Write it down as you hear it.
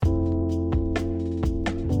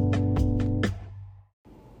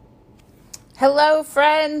Hello,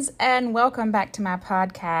 friends, and welcome back to my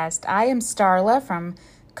podcast. I am Starla from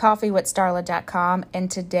coffeewithstarla.com,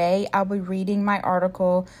 and today I'll be reading my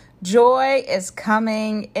article, Joy is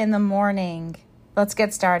Coming in the Morning. Let's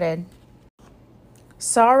get started.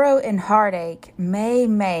 Sorrow and heartache may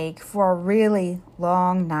make for a really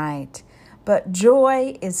long night, but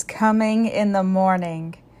joy is coming in the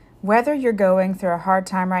morning. Whether you're going through a hard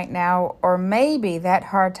time right now, or maybe that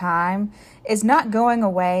hard time is not going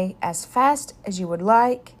away as fast as you would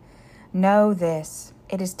like, know this: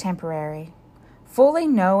 it is temporary. Fully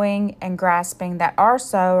knowing and grasping that our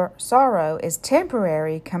sorrow is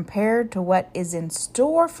temporary compared to what is in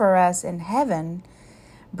store for us in heaven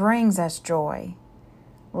brings us joy.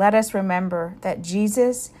 Let us remember that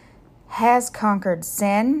Jesus has conquered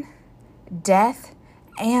sin, death,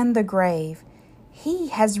 and the grave. He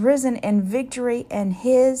has risen in victory, and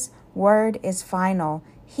His word is final.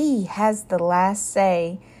 He has the last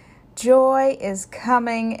say. Joy is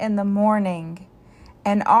coming in the morning,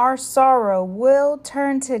 and our sorrow will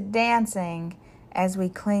turn to dancing as we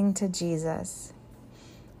cling to Jesus.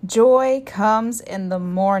 Joy comes in the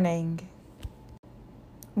morning.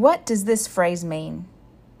 What does this phrase mean?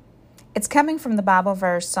 It's coming from the Bible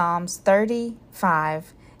verse Psalms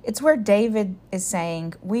 35. It's where David is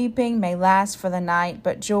saying, "Weeping may last for the night,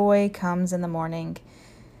 but joy comes in the morning."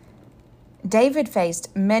 David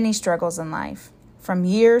faced many struggles in life, from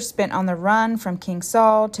years spent on the run from King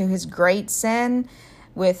Saul to his great sin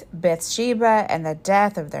with Bathsheba and the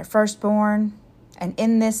death of their firstborn. And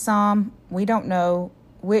in this psalm, we don't know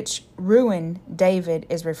which ruin David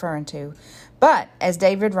is referring to. But as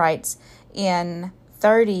David writes in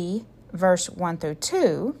 30, verse 1 through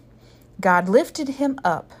 2, God lifted him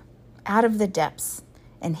up out of the depths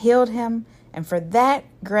and healed him, and for that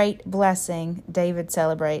great blessing, David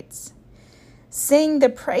celebrates. Sing the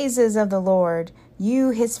praises of the Lord,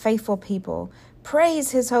 you His faithful people.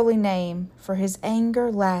 Praise His holy name, for His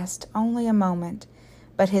anger lasts only a moment,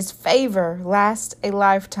 but His favor lasts a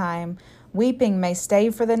lifetime. Weeping may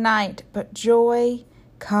stay for the night, but joy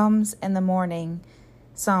comes in the morning.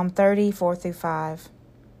 Psalm 34 through 5.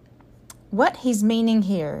 What he's meaning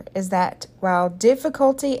here is that while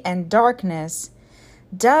difficulty and darkness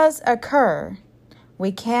does occur,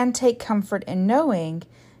 we can take comfort in knowing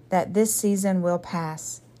that this season will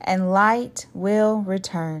pass and light will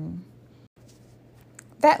return.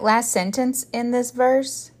 That last sentence in this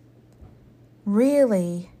verse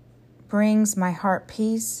really brings my heart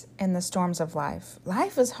peace in the storms of life.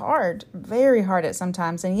 Life is hard, very hard at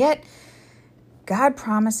sometimes, and yet God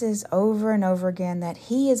promises over and over again that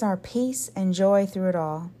He is our peace and joy through it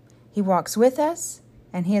all. He walks with us,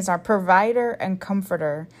 and He is our provider and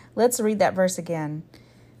comforter. Let's read that verse again.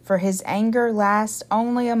 For His anger lasts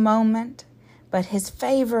only a moment, but His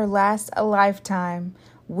favor lasts a lifetime.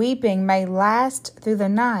 Weeping may last through the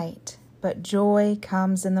night, but joy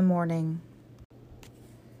comes in the morning.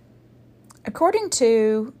 According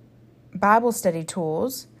to Bible study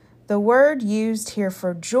tools, the word used here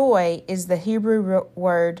for joy is the Hebrew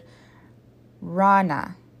word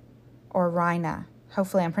rana or rina.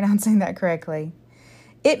 Hopefully I'm pronouncing that correctly.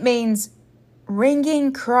 It means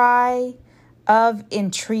ringing cry of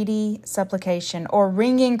entreaty, supplication, or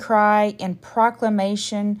ringing cry in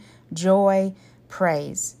proclamation, joy,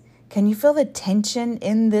 praise. Can you feel the tension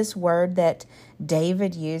in this word that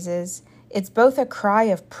David uses? It's both a cry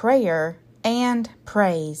of prayer and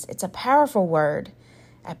praise. It's a powerful word.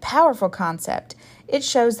 A powerful concept. It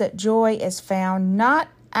shows that joy is found not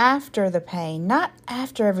after the pain, not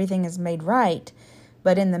after everything is made right,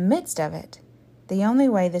 but in the midst of it. The only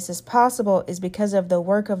way this is possible is because of the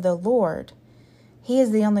work of the Lord. He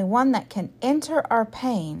is the only one that can enter our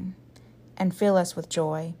pain and fill us with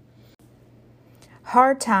joy.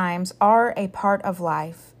 Hard times are a part of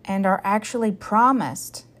life and are actually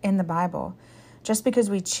promised in the Bible. Just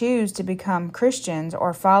because we choose to become Christians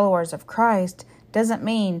or followers of Christ doesn't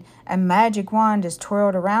mean a magic wand is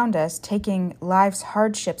twirled around us, taking life's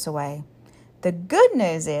hardships away. The good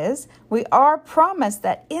news is we are promised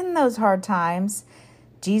that in those hard times,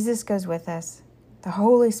 Jesus goes with us. The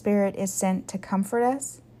Holy Spirit is sent to comfort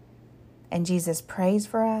us, and Jesus prays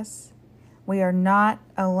for us. We are not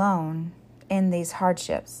alone in these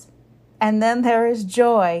hardships. And then there is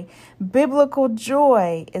joy. Biblical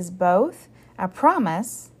joy is both a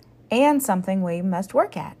promise and something we must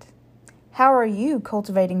work at. How are you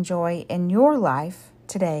cultivating joy in your life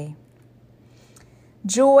today?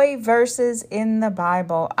 Joy verses in the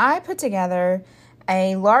Bible. I put together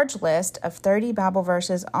a large list of 30 Bible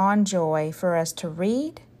verses on joy for us to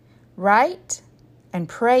read, write, and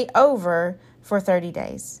pray over for 30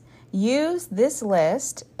 days. Use this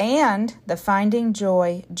list and the Finding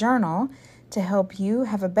Joy journal to help you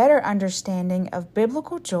have a better understanding of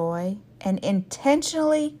biblical joy and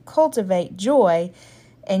intentionally cultivate joy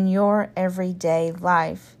in your everyday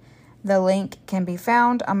life. The link can be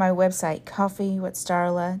found on my website,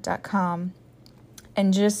 coffeewithstarla.com,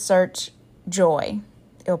 and just search joy.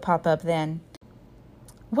 It'll pop up then.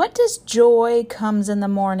 What does joy comes in the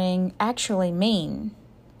morning actually mean?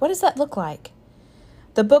 What does that look like?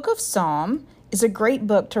 The book of Psalm is a great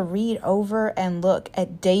book to read over and look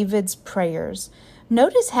at David's prayers.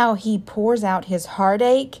 Notice how he pours out his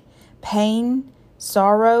heartache, pain,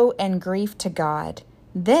 sorrow, and grief to God.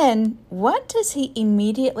 Then, what does he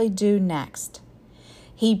immediately do next?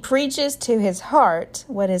 He preaches to his heart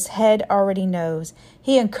what his head already knows.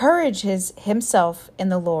 He encourages himself in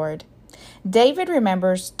the Lord. David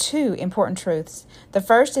remembers two important truths. The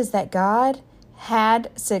first is that God had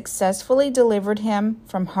successfully delivered him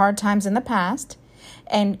from hard times in the past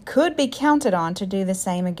and could be counted on to do the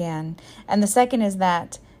same again. And the second is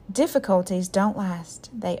that difficulties don't last.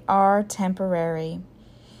 They are temporary.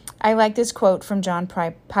 I like this quote from John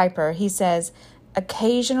Piper. He says,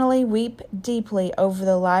 "Occasionally weep deeply over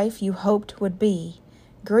the life you hoped would be.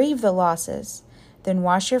 Grieve the losses, then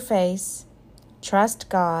wash your face, trust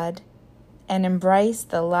God, and embrace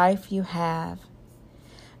the life you have."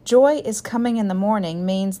 Joy is coming in the morning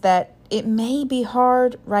means that it may be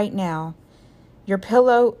hard right now. Your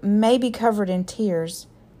pillow may be covered in tears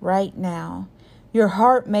right now. Your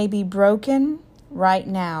heart may be broken right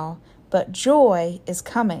now, but joy is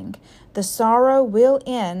coming. The sorrow will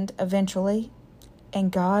end eventually,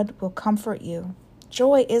 and God will comfort you.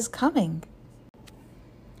 Joy is coming.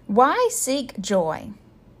 Why seek joy?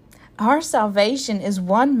 Our salvation is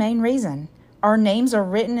one main reason. Our names are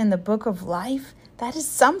written in the book of life. That is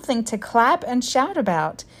something to clap and shout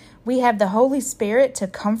about. We have the Holy Spirit to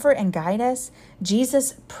comfort and guide us.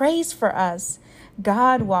 Jesus prays for us.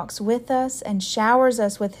 God walks with us and showers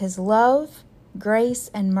us with his love,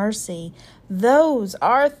 grace, and mercy. Those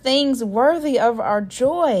are things worthy of our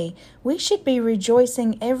joy. We should be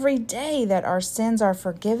rejoicing every day that our sins are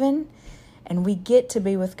forgiven and we get to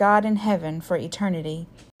be with God in heaven for eternity.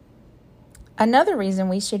 Another reason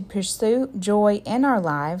we should pursue joy in our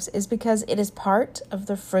lives is because it is part of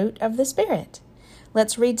the fruit of the Spirit.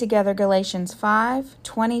 Let's read together Galatians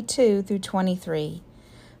 5:22 through 23.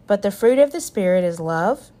 But the fruit of the Spirit is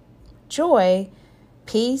love, joy,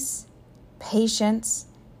 peace, patience,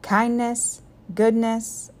 kindness,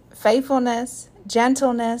 goodness, faithfulness,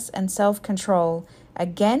 gentleness, and self-control.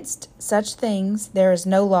 Against such things there is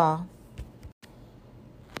no law.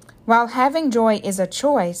 While having joy is a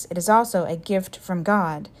choice, it is also a gift from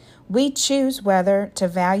God. We choose whether to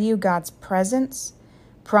value God's presence,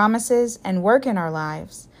 promises, and work in our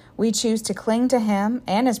lives. We choose to cling to him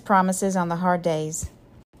and his promises on the hard days.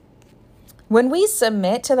 When we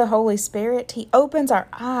submit to the Holy Spirit, he opens our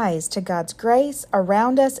eyes to God's grace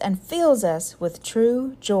around us and fills us with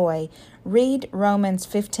true joy. Read Romans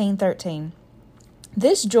 15:13.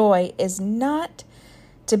 This joy is not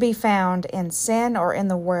to be found in sin or in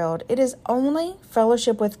the world. It is only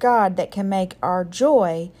fellowship with God that can make our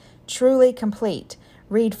joy truly complete.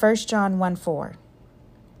 Read 1 John 1:4.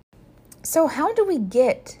 So how do we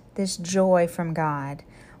get this joy from God?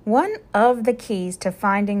 One of the keys to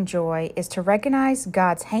finding joy is to recognize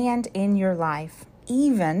God's hand in your life,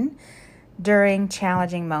 even during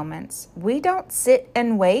challenging moments. We don't sit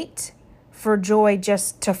and wait for joy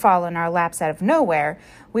just to fall in our laps out of nowhere.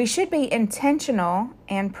 We should be intentional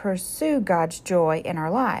and pursue God's joy in our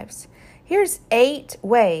lives. Here's 8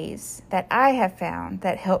 ways that I have found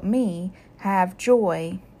that help me have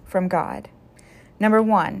joy from God. Number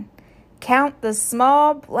 1, count the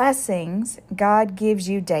small blessings God gives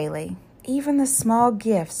you daily. Even the small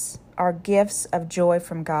gifts are gifts of joy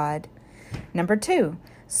from God. Number 2,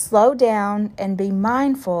 slow down and be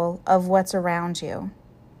mindful of what's around you.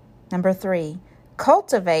 Number 3,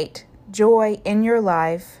 cultivate joy in your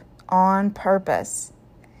life on purpose.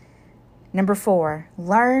 Number 4,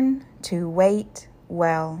 learn to wait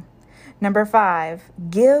well. Number 5,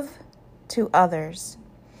 give to others.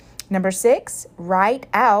 Number 6, write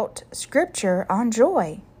out scripture on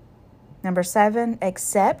joy. Number 7,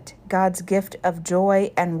 accept God's gift of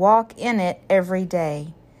joy and walk in it every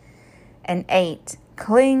day. And 8,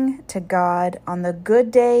 cling to God on the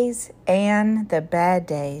good days and the bad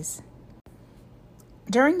days.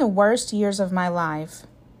 During the worst years of my life,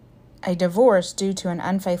 a divorce due to an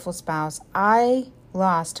unfaithful spouse, I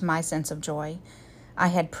lost my sense of joy. I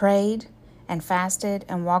had prayed and fasted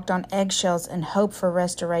and walked on eggshells in hope for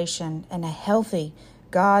restoration and a healthy,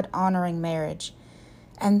 God-honoring marriage.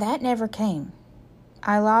 And that never came.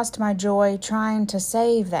 I lost my joy trying to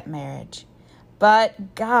save that marriage.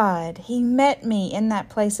 But God, He met me in that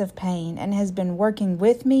place of pain and has been working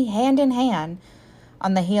with me hand in hand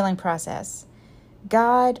on the healing process.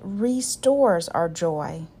 God restores our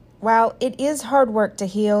joy. While it is hard work to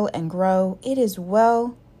heal and grow, it is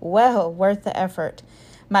well worth the effort.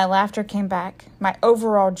 My laughter came back. My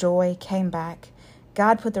overall joy came back.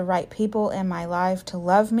 God put the right people in my life to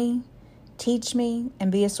love me, teach me,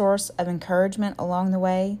 and be a source of encouragement along the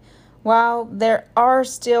way. While there are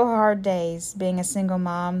still hard days being a single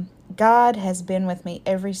mom, God has been with me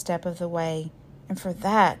every step of the way. And for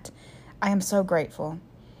that, I am so grateful.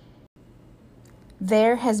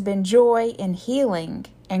 There has been joy in healing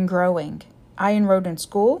and growing. I enrolled in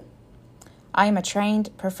school. I am a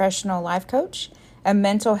trained professional life coach, a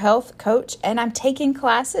mental health coach, and I'm taking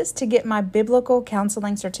classes to get my biblical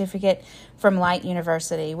counseling certificate from Light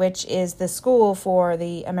University, which is the school for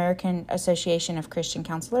the American Association of Christian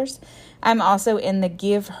Counselors. I'm also in the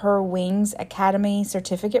Give Her Wings Academy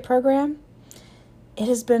certificate program. It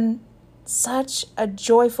has been such a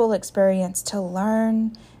joyful experience to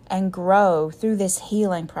learn and grow through this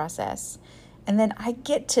healing process. And then I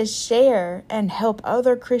get to share and help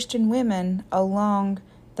other Christian women along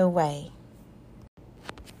the way.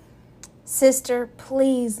 Sister,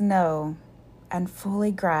 please know and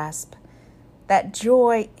fully grasp that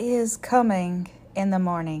joy is coming in the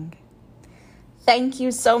morning. Thank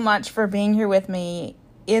you so much for being here with me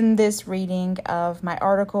in this reading of my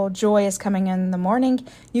article, Joy is Coming in the Morning.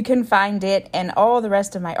 You can find it and all the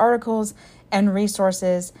rest of my articles and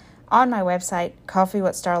resources on my website,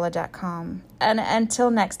 coffeewithstarla.com. And until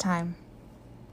next time.